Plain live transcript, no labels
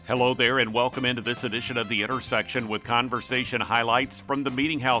Hello there, and welcome into this edition of The Intersection with conversation highlights from the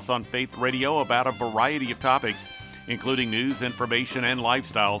Meeting House on Faith Radio about a variety of topics, including news, information, and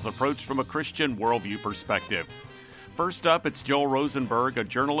lifestyles approached from a Christian worldview perspective. First up, it's Joel Rosenberg, a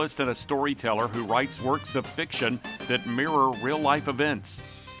journalist and a storyteller who writes works of fiction that mirror real-life events.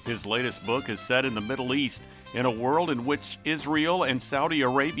 His latest book is set in the Middle East, in a world in which Israel and Saudi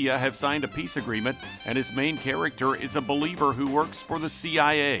Arabia have signed a peace agreement, and his main character is a believer who works for the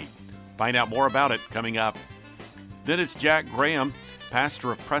CIA. Find out more about it coming up. Then it's Jack Graham,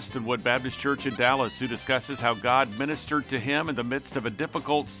 pastor of Prestonwood Baptist Church in Dallas, who discusses how God ministered to him in the midst of a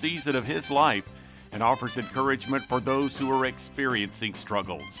difficult season of his life and offers encouragement for those who are experiencing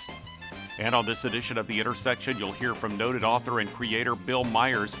struggles. And on this edition of The Intersection, you'll hear from noted author and creator Bill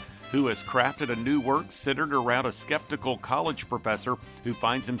Myers, who has crafted a new work centered around a skeptical college professor who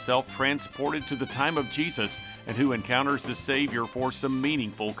finds himself transported to the time of Jesus and who encounters the Savior for some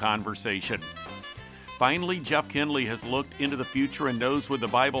meaningful conversation. Finally, Jeff Kinley has looked into the future and knows what the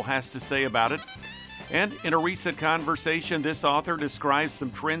Bible has to say about it. And in a recent conversation, this author describes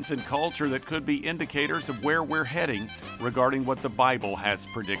some trends in culture that could be indicators of where we're heading regarding what the Bible has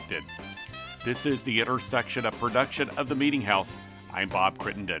predicted. This is The Intersection, a production of The Meeting House. I'm Bob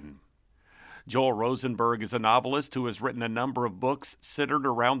Crittenden. Joel Rosenberg is a novelist who has written a number of books centered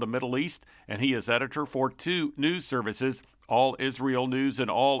around the Middle East, and he is editor for two news services, All Israel News and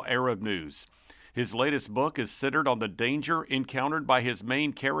All Arab News. His latest book is centered on the danger encountered by his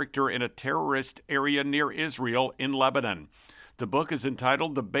main character in a terrorist area near Israel in Lebanon. The book is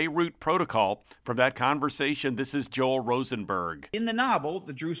entitled The Beirut Protocol. From that conversation, this is Joel Rosenberg. In the novel,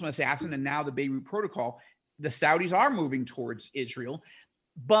 The Jerusalem Assassin and now The Beirut Protocol, the Saudis are moving towards Israel,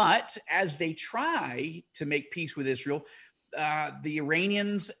 but as they try to make peace with Israel, the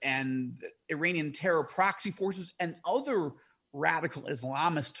Iranians and Iranian terror proxy forces and other radical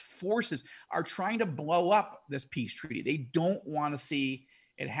Islamist forces are trying to blow up this peace treaty. They don't want to see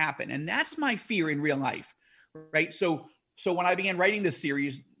it happen. And that's my fear in real life, right? So when I began writing this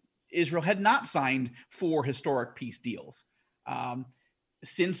series, Israel had not signed 4 historic peace deals.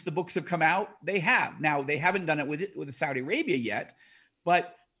 Since the books have come out, they have. Now, they haven't done it with Saudi Arabia yet,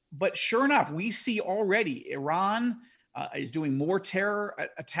 but sure enough, we see already Iran is doing more terror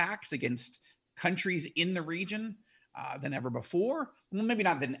attacks against countries in the region than ever before. Well, maybe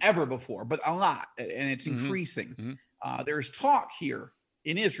not than ever before, but a lot, and it's increasing. There's talk here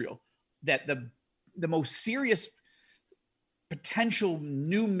in Israel that the most serious potential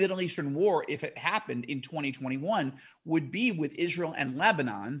new Middle Eastern war, if it happened in 2021, would be with Israel and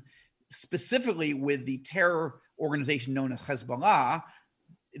Lebanon, specifically with the terror organization known as Hezbollah,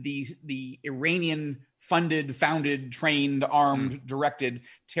 the Iranian-funded, founded, trained, armed, directed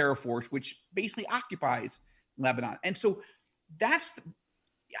terror force, which basically occupies Lebanon. And so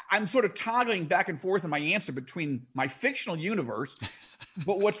I'm sort of toggling back and forth in my answer between my fictional universe,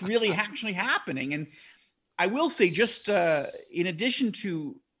 but what's really actually happening. And I will say, just in addition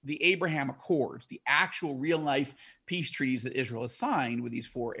to the Abraham Accords, the actual real-life peace treaties that Israel has signed with these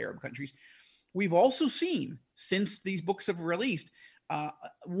 4 Arab countries, we've also seen, since these books have released,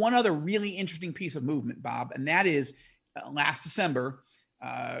 one other really interesting piece of movement, Bob, and that is last December,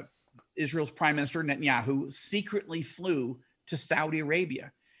 Israel's Prime Minister Netanyahu secretly flew to Saudi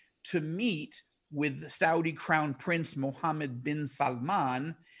Arabia to meet with Saudi Crown Prince Mohammed bin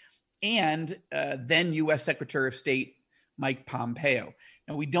Salman and then U.S. Secretary of State Mike Pompeo.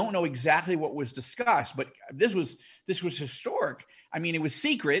 Now, we don't know exactly what was discussed, but this was historic. I mean, it was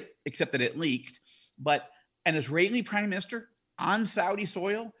secret, except that it leaked. But an Israeli prime minister on Saudi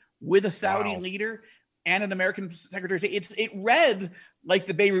soil with a Saudi leader and an American secretary of state, it read like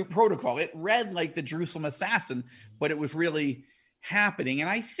the Beirut Protocol. It read like the Jerusalem Assassin, but it was really happening. And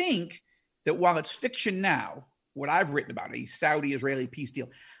I think that while it's fiction now, what I've written about, a Saudi-Israeli peace deal,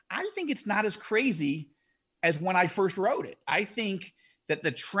 I think it's not as crazy as when I first wrote it. I think that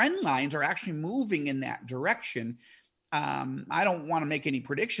the trend lines are actually moving in that direction. I don't want to make any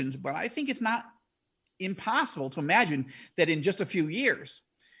predictions, but I think it's not impossible to imagine that in just a few years,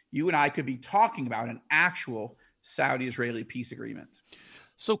 you and I could be talking about an actual Saudi-Israeli peace agreement.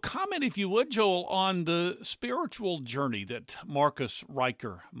 So comment, if you would, Joel, on the spiritual journey that Marcus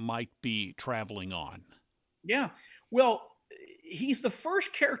Riker might be traveling on. Yeah, well, he's the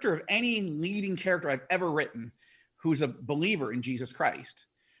first character of any leading character I've ever written who's a believer in Jesus Christ.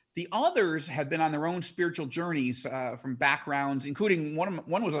 The others have been on their own spiritual journeys from backgrounds, including one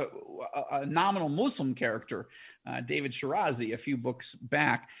was a nominal Muslim character, David Shirazi, a few books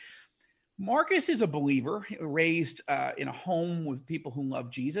back. Marcus is a believer, raised in a home with people who love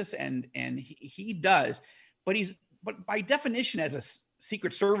Jesus, and he does. But by definition, as a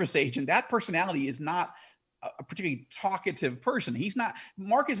Secret Service agent, that personality is not a particularly talkative person.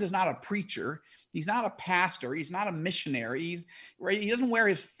 Marcus is not a preacher. He's not a pastor. He's not a missionary. He doesn't wear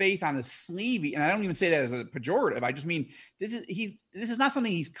his faith on his sleeve. And I don't even say that as a pejorative. I just mean, this is not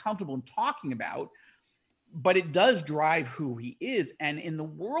something he's comfortable in talking about, but it does drive who he is. And in the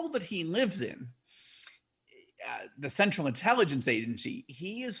world that he lives in, the Central Intelligence Agency,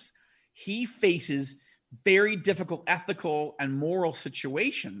 he faces very difficult ethical and moral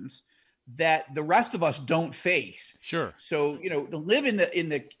situations that the rest of us don't face. Sure. So, to live in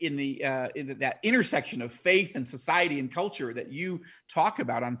that intersection of faith and society and culture that you talk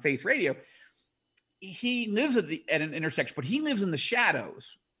about on Faith Radio, he lives at an intersection, but he lives in the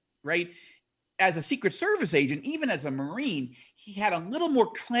shadows, right? As a Secret Service agent, even as a Marine, he had a little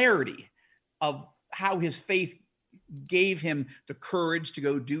more clarity of how his faith gave him the courage to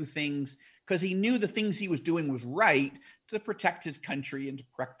go do things, because he knew the things he was doing was right to protect his country and to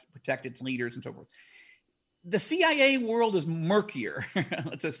protect its leaders and so forth. The CIA world is murkier.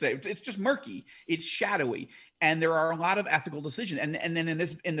 Let's just say it's just murky. It's shadowy, and there are a lot of ethical decisions. And then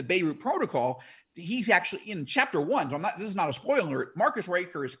in the Beirut Protocol, he's actually in chapter 1. So this is not a spoiler alert. Marcus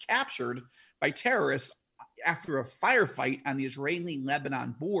Raker is captured by terrorists after a firefight on the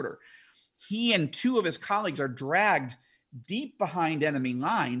Israeli-Lebanon border. He and 2 of his colleagues are dragged deep behind enemy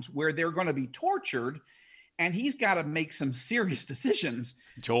lines where they're going to be tortured, and he's got to make some serious decisions.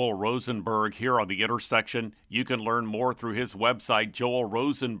 Joel Rosenberg here on The Intersection. You can learn more through his website, Joel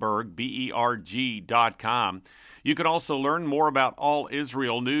Rosenberg, BERG.com. You can also learn more about All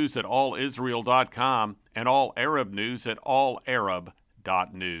Israel News at allisrael.com and All Arab News at allarab.news.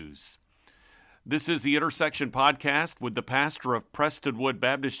 This is The Intersection Podcast with the pastor of Prestonwood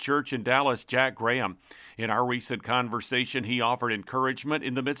Baptist Church in Dallas, Jack Graham. In our recent conversation, he offered encouragement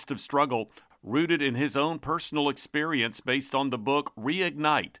in the midst of struggle, rooted in his own personal experience based on the book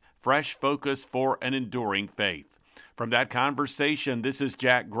Reignite, Fresh Focus for an Enduring Faith. From that conversation, this is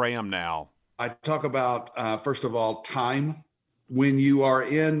Jack Graham now. I talk about, first of all, time. When you are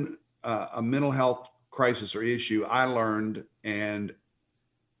in a mental health crisis or issue, I learned and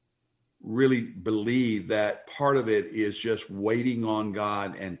really believe that part of it is just waiting on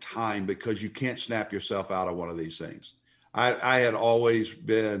God and time, because you can't snap yourself out of one of these things. I had always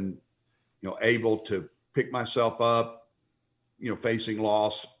been, able to pick myself up, facing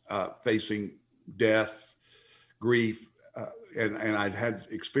loss, facing death, grief, and I'd had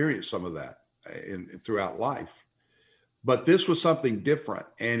experienced some of that throughout life. But this was something different,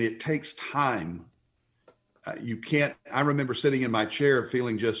 and it takes time. I remember sitting in my chair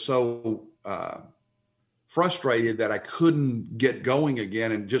feeling just so frustrated that I couldn't get going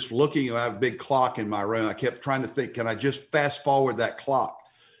again, and just looking at a big clock in my room. I kept trying to think, can I just fast forward that clock?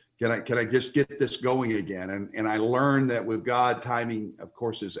 Can I just get this going again? And I learned that with God, timing, of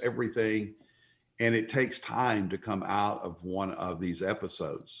course, is everything. And it takes time to come out of one of these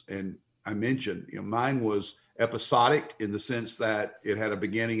episodes. And I mentioned, mine was episodic in the sense that it had a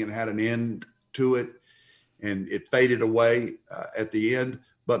beginning and had an end to it, and it faded away at the end.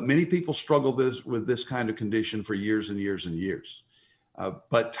 But many people struggle with this kind of condition for years and years and years.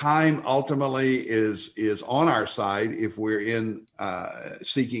 But time ultimately is on our side if we're in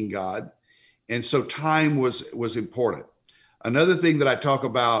seeking God. And so time was important. Another thing that I talk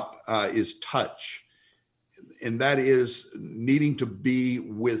about is touch. And that is needing to be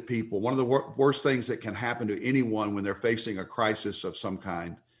with people. One of the worst things that can happen to anyone when they're facing a crisis of some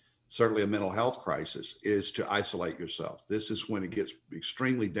kind, certainly a mental health crisis, is to isolate yourself. This is when it gets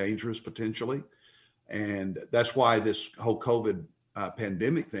extremely dangerous potentially. And that's why this whole COVID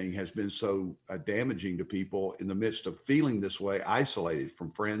pandemic thing has been so damaging to people in the midst of feeling this way, isolated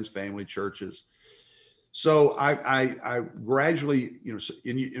from friends, family, churches. So I gradually,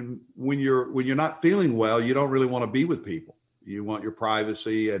 when you're not feeling well, you don't really want to be with people. You want your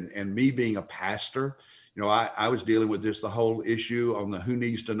privacy. And me being a pastor, I was dealing with just the whole issue on the who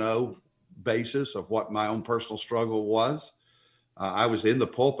needs to know basis of what my own personal struggle was. I was in the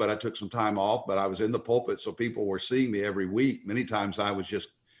pulpit. I took some time off, but I was in the pulpit, so people were seeing me every week. Many times I was just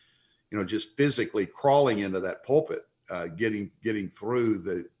physically crawling into that pulpit, getting through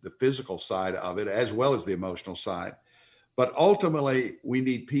the physical side of it as well as the emotional side. But ultimately, we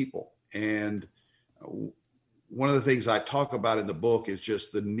need people. And one of the things I talk about in the book is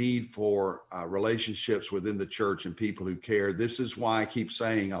just the need for relationships within the church and people who care. This is why I keep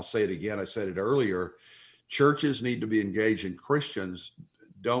saying, I'll say it again, I said it earlier, churches need to be engaged, and Christians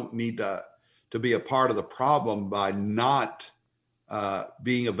don't need to be a part of the problem by not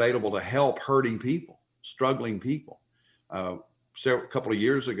being available to help hurting people, struggling people. a couple of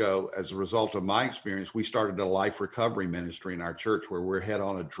years ago, as a result of my experience, we started a life recovery ministry in our church where we're head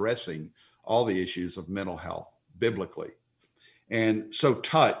on addressing all the issues of mental health biblically. And so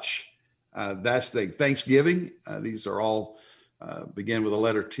touch, that's the Thanksgiving. These are all begin with the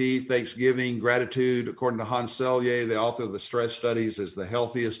letter T. Thanksgiving, gratitude, according to Hans Selye, the author of the Stress Studies, is the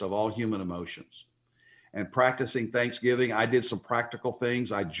healthiest of all human emotions. And practicing Thanksgiving, I did some practical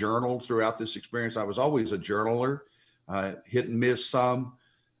things. I journaled throughout this experience. I was always a journaler, hit and miss some,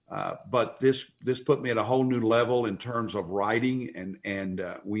 but this put me at a whole new level in terms of writing. And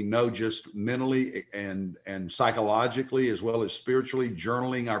we know just mentally and psychologically, as well as spiritually,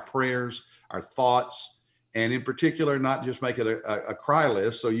 journaling our prayers, our thoughts, and in particular, not just make it a cry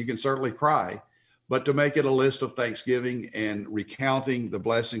list, so you can certainly cry, but to make it a list of thanksgiving and recounting the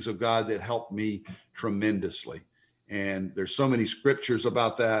blessings of God that helped me tremendously. And there's so many scriptures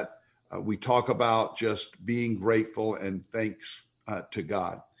about that. We talk about just being grateful and thanks to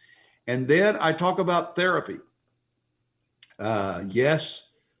God. And then I talk about therapy. Yes,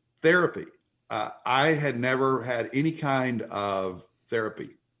 therapy. I had never had any kind of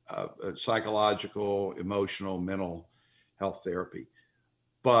therapy. Psychological, emotional, mental health therapy.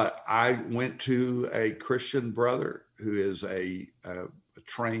 But I went to a Christian brother who is a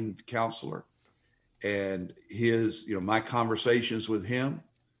trained counselor, and my conversations with him,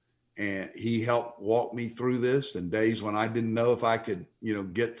 and he helped walk me through this. And days when I didn't know if I could,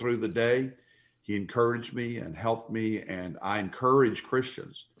 get through the day, he encouraged me and helped me. And I encourage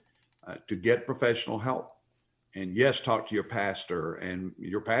Christians to get professional help. And yes, talk to your pastor, and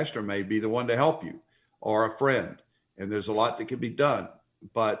your pastor may be the one to help you, or a friend. And there's a lot that can be done,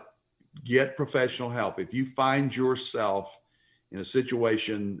 but get professional help. If you find yourself in a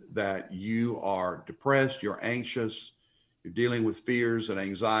situation that you are depressed, you're anxious, you're dealing with fears and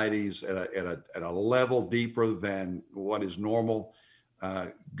anxieties at a level deeper than what is normal,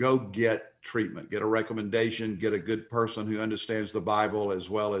 go get treatment, get a recommendation, get a good person who understands the Bible as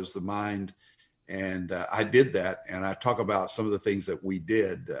well as the mind. And I did that, and I talk about some of the things that we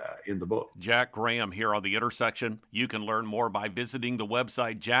did in the book. Jack Graham here on The Intersection. You can learn more by visiting the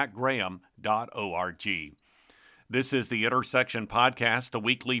website jackgraham.org. This is The Intersection Podcast, a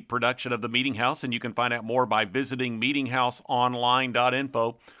weekly production of the Meeting House, and you can find out more by visiting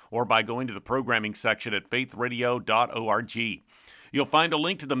meetinghouseonline.info or by going to the programming section at faithradio.org. You'll find a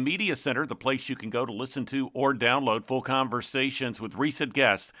link to the Media Center, the place you can go to listen to or download full conversations with recent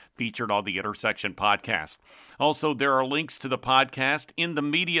guests featured on the Intersection Podcast. Also, there are links to the podcast in the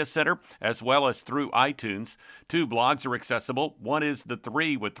Media Center as well as through iTunes. 2 blogs are accessible. One is The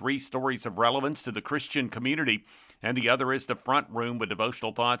Three, with 3 stories of relevance to the Christian community, and the other is The Front Room, with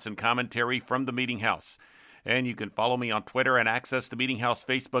devotional thoughts and commentary from the Meeting House. And you can follow me on Twitter and access the Meeting House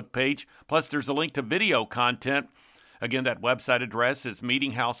Facebook page. Plus, there's a link to video content. Again, that website address is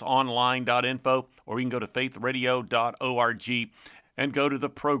meetinghouseonline.info, or you can go to faithradio.org and go to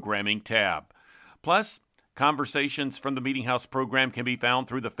the Programming tab. Plus, conversations from the Meeting House program can be found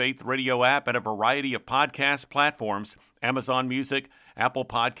through the Faith Radio app and a variety of podcast platforms: Amazon Music, Apple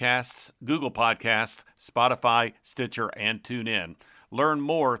Podcasts, Google Podcasts, Spotify, Stitcher, and TuneIn. Learn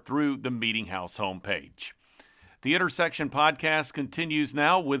more through the Meeting House homepage. The Intersection Podcast continues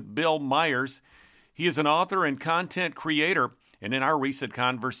now with Bill Myers. He is an author and content creator, and in our recent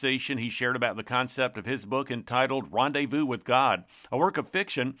conversation, he shared about the concept of his book entitled Rendezvous with God, a work of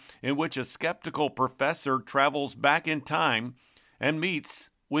fiction in which a skeptical professor travels back in time and meets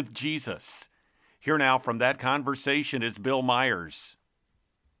with Jesus. Here now from that conversation is Bill Myers.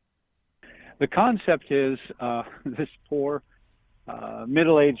 The concept is this poor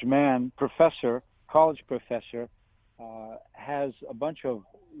middle-aged man, college professor, has a bunch of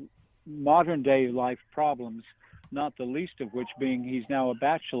modern-day life problems, not the least of which being he's now a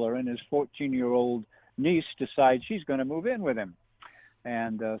bachelor, and his 14-year-old niece decides she's going to move in with him.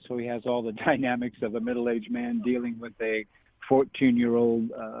 And so he has all the dynamics of a middle-aged man dealing with a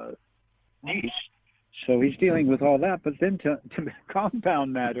 14-year-old niece. So he's dealing with all that. But then to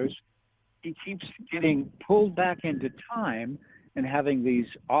compound matters, he keeps getting pulled back into time and having these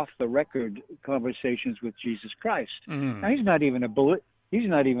off-the-record conversations with Jesus Christ. Now, he's not even a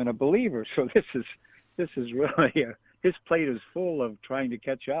believer, so this is really his plate is full of trying to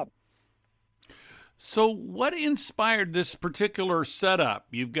catch up. So what inspired this particular setup?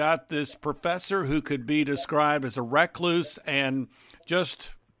 You've got this professor who could be described as a recluse, and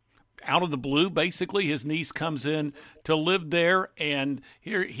just out of the blue, basically, his niece comes in to live there, and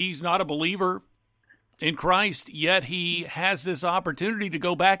here he's not a believer. in Christ, yet he has this opportunity to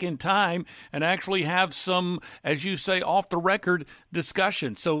go back in time and actually have some, as you say, off-the-record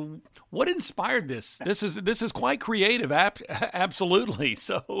discussion. So what inspired this? This is quite creative, absolutely.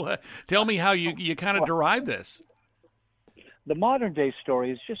 So tell me how you kind of derived this. The modern-day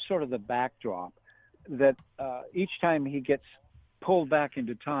story is just sort of the backdrop that each time he gets pulled back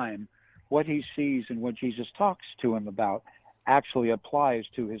into time, what he sees and what Jesus talks to him about actually applies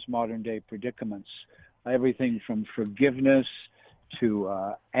to his modern-day predicaments. Everything from forgiveness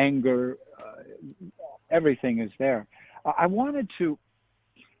to anger, everything is there. I wanted to.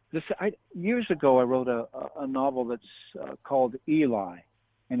 Years ago, I wrote a novel that's called Eli,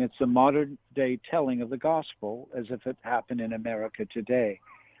 and it's a modern-day telling of the gospel as if it happened in America today.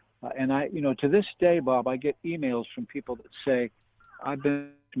 And to this day, Bob, I get emails from people that say, "I've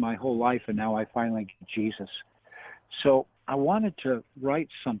been my whole life, and now I finally get Jesus." So I wanted to write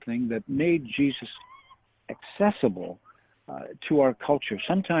something that made Jesus accessible to our culture.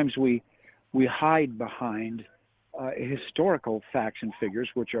 Sometimes we hide behind historical facts and figures,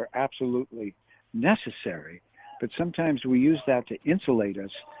 which are absolutely necessary, but sometimes we use that to insulate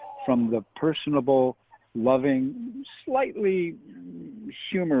us from the personable, loving, slightly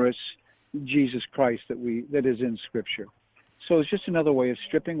humorous Jesus Christ that is in Scripture. So it's just another way of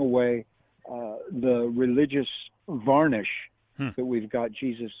stripping away the religious varnish that we've got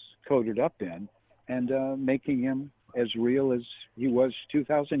Jesus coated up in, and making him as real as he was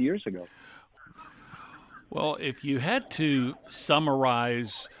 2,000 years ago. Well, if you had to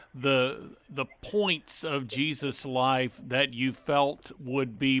summarize the points of Jesus' life that you felt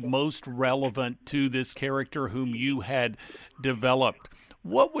would be most relevant to this character whom you had developed,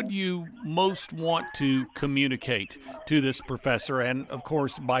 what would you most want to communicate to this professor, and of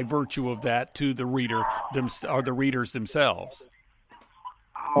course, by virtue of that, to the reader or the readers themselves?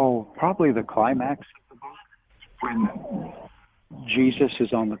 Oh, probably the climax when Jesus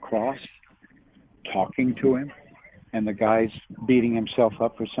is on the cross talking to him, and the guy's beating himself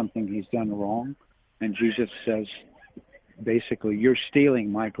up for something he's done wrong, and Jesus says, basically, "You're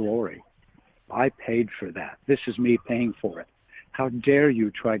stealing my glory. I paid for that. This is me paying for it. How dare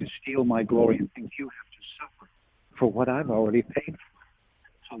you try to steal my glory and think you have to suffer for what I've already paid for?"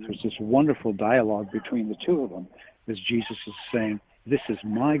 So there's this wonderful dialogue between the two of them as Jesus is saying, "This is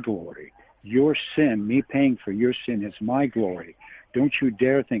my glory. Your sin, me paying for your sin, is my glory. Don't you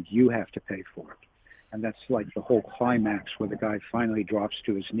dare think you have to pay for it." And that's like the whole climax where the guy finally drops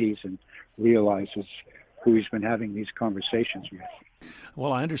to his knees and realizes who he's been having these conversations with.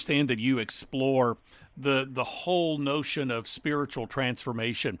 Well, I understand that you explore the whole notion of spiritual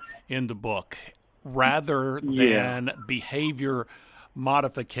transformation in the book rather than behavior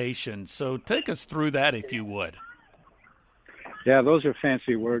modification. So take us through that, if you would. Yeah, those are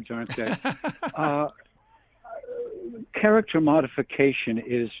fancy words, aren't they? Character modification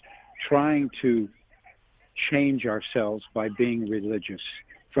is trying to change ourselves by being religious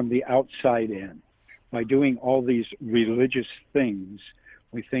from the outside in. By doing all these religious things,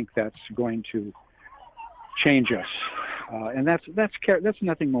 we think that's going to change us, and that's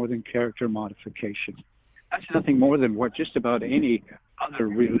nothing more than character modification. That's nothing more than what just about any other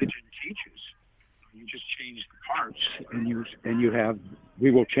religion teaches. You just change the parts, and you have, we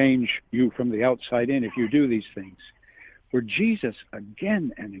will change you from the outside in if you do these things. Where Jesus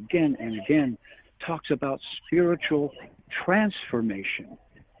again and again and again talks about spiritual transformation,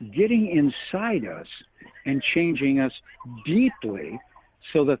 getting inside us and changing us deeply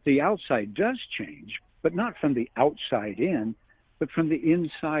so that the outside does change, but not from the outside in, but from the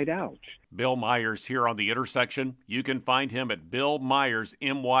inside out. Bill Myers here on The Intersection. You can find him at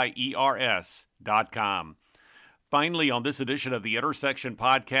BillMyers.com. Finally, on this edition of The Intersection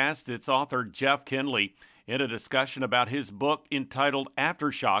podcast, it's author Jeff Kinley in a discussion about his book entitled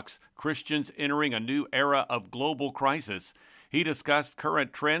Aftershocks, Christians Entering a New Era of Global Crisis. He discussed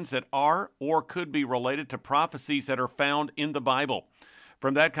current trends that are or could be related to prophecies that are found in the Bible.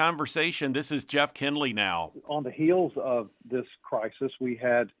 From that conversation, this is Jeff Kinley now. On the heels of this crisis, we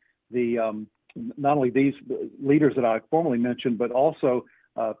had the not only these leaders that I formerly mentioned, but also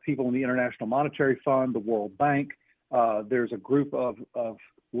people in the International Monetary Fund, the World Bank. There's a group of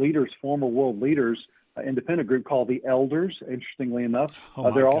leaders, former world leaders, independent group called the Elders, interestingly enough.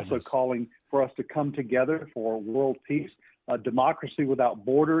 They're also calling for us to come together for world peace. Democracy Without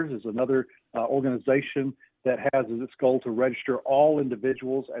Borders is another organization that has as its goal to register all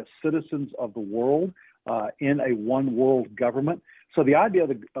individuals as citizens of the world in a one world government. So the idea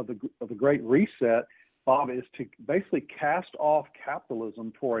of the Great Reset, Bob, is to basically cast off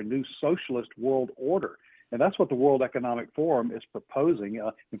capitalism for a new socialist world order. And that's what the World Economic Forum is proposing.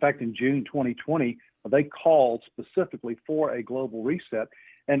 In fact, in June 2020, they called specifically for a global reset.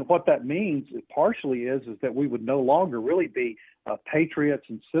 And what that means partially is that we would no longer really be patriots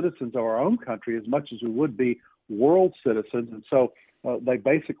and citizens of our own country as much as we would be world citizens. And so they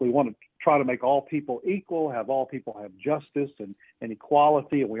basically want to try to make all people equal, have all people have justice and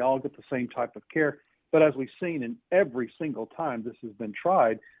equality, and we all get the same type of care. But as we've seen in every single time this has been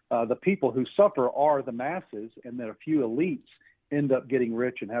tried, the people who suffer are the masses, and then a few elites end up getting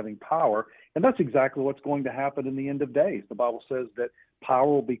rich and having power. And that's exactly what's going to happen in the end of days. The Bible says that power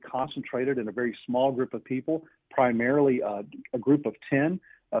will be concentrated in a very small group of people, primarily a group of 10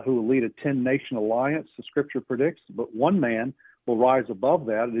 who will lead a 10-nation alliance, the scripture predicts. But one man will rise above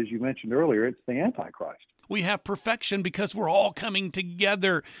that. And as you mentioned earlier, it's the Antichrist. We have perfection because we're all coming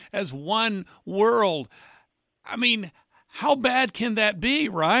together as one world. I mean, how bad can that be,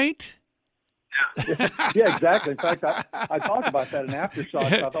 right? Yeah, exactly. In fact, I talked about that in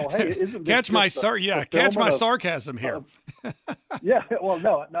Aftershocks. I thought, hey, isn't this catch my sarcasm here. Yeah, well,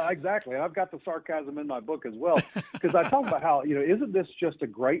 no, exactly. I've got the sarcasm in my book as well, because I talk about how, isn't this just a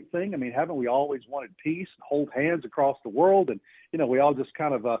great thing? I mean, haven't we always wanted peace and hold hands across the world? And, we all just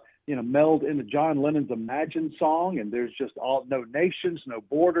kind of, meld into John Lennon's Imagine song, and there's just no nations, no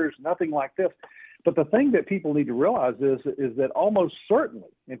borders, nothing like this. But the thing that people need to realize is that almost certainly,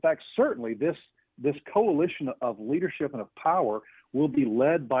 in fact, certainly this coalition of leadership and of power will be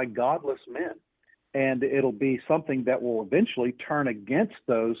led by godless men. And it'll be something that will eventually turn against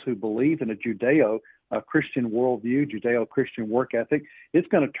those who believe in a Judeo-Christian worldview, Judeo-Christian work ethic. It's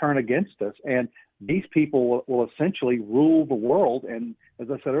going to turn against us. And these people will essentially rule the world. And as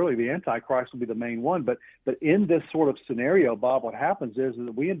I said earlier, the Antichrist will be the main one. But in this sort of scenario, Bob, what happens is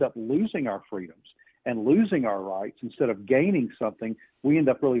that we end up losing our freedoms and losing our rights. Instead of gaining something, we end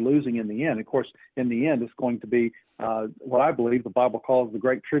up really losing in the end. Of course, in the end, it's going to be what I believe the Bible calls the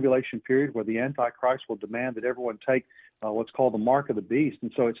Great Tribulation period, where the Antichrist will demand that everyone take what's called the mark of the beast.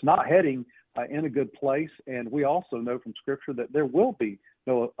 And so it's not heading in a good place. And we also know from Scripture that there will be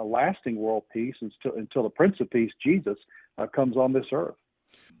no a lasting world peace until the Prince of Peace, Jesus, comes on this earth.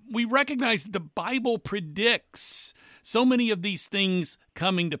 We recognize the Bible predicts so many of these things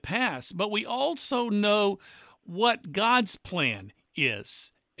coming to pass, but we also know what God's plan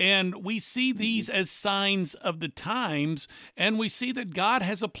is. And we see these as signs of the times, and we see that God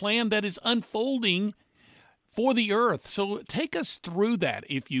has a plan that is unfolding for the earth. So take us through that,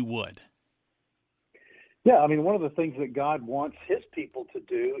 if you would. Yeah, I mean, one of the things that God wants his people to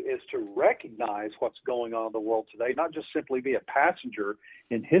do is to recognize what's going on in the world today, not just simply be a passenger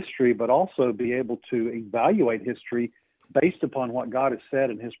in history, but also be able to evaluate history based upon what God has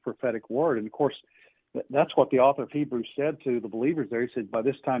said in his prophetic word. And of course, that's what the author of Hebrews said to the believers there. He said, by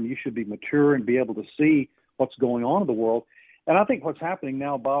this time you should be mature and be able to see what's going on in the world. And I think what's happening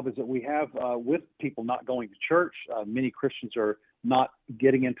now, Bob, is that we have, with people not going to church, many Christians are not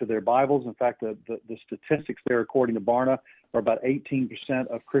getting into their Bibles. In fact, the statistics there, according to Barna, are about 18%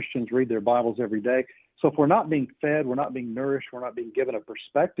 of Christians read their Bibles every day. So if we're not being fed, we're not being nourished, we're not being given a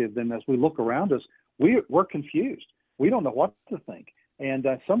perspective, then as we look around us, we're confused. We don't know what to think. And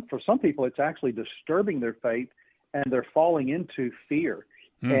for some people, it's actually disturbing their faith, and they're falling into fear.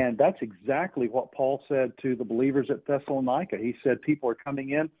 And that's exactly what Paul said to the believers at Thessalonica. He said, people are coming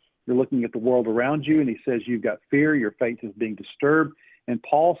in, you're looking at the world around you, and he says, you've got fear, your faith is being disturbed. And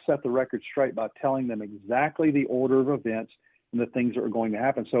Paul set the record straight by telling them exactly the order of events and the things that are going to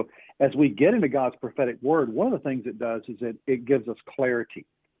happen. So as we get into God's prophetic word, one of the things it does is it gives us clarity.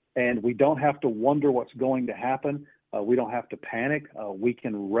 And we don't have to wonder what's going to happen. We don't have to panic. We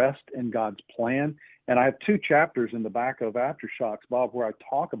can rest in God's plan. And I have 2 chapters in the back of Aftershocks, Bob, where I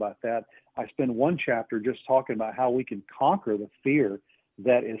talk about that. I spend one chapter just talking about how we can conquer the fear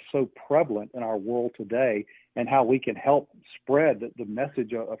that is so prevalent in our world today, and how we can help spread the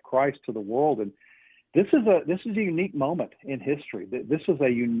message of Christ to the world. And this is a unique moment in history. This is a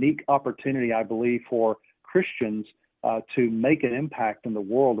unique opportunity, I believe, for Christians to make an impact in the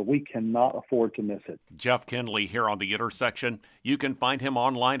world, and we cannot afford to miss it. Jeff Kinley here on The Intersection. You can find him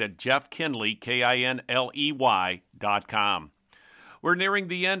online at jeffkinley, KINLEY.com. We're nearing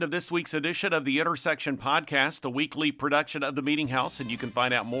the end of this week's edition of The Intersection Podcast, a weekly production of the Meeting House, and you can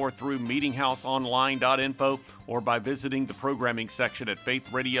find out more through meetinghouseonline.info or by visiting the programming section at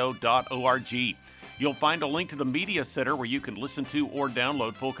faithradio.org. You'll find a link to the Media Center where you can listen to or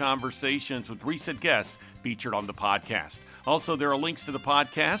download full conversations with recent guests featured on the podcast. Also, there are links to the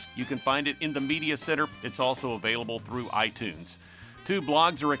podcast. You can find it in the Media Center. It's also available through iTunes. Two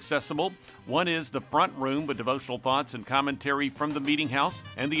blogs are accessible. One is The Front Room with devotional thoughts and commentary from the Meeting House,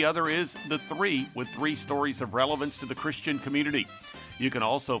 and the other is The Three with 3 stories of relevance to the Christian community. You can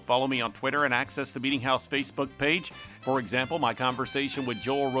also follow me on Twitter and access the Meeting House Facebook page. For example, my conversation with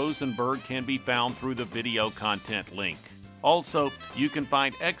Joel Rosenberg can be found through the video content link. Also, you can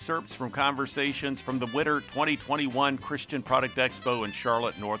find excerpts from conversations from the Winter 2021 Christian Product Expo in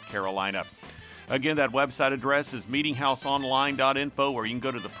Charlotte, North Carolina. Again, that website address is meetinghouseonline.info, or you can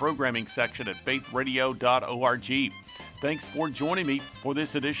go to the programming section at faithradio.org. Thanks for joining me for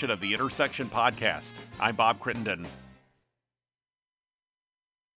this edition of the Intersection Podcast. I'm Bob Crittenden.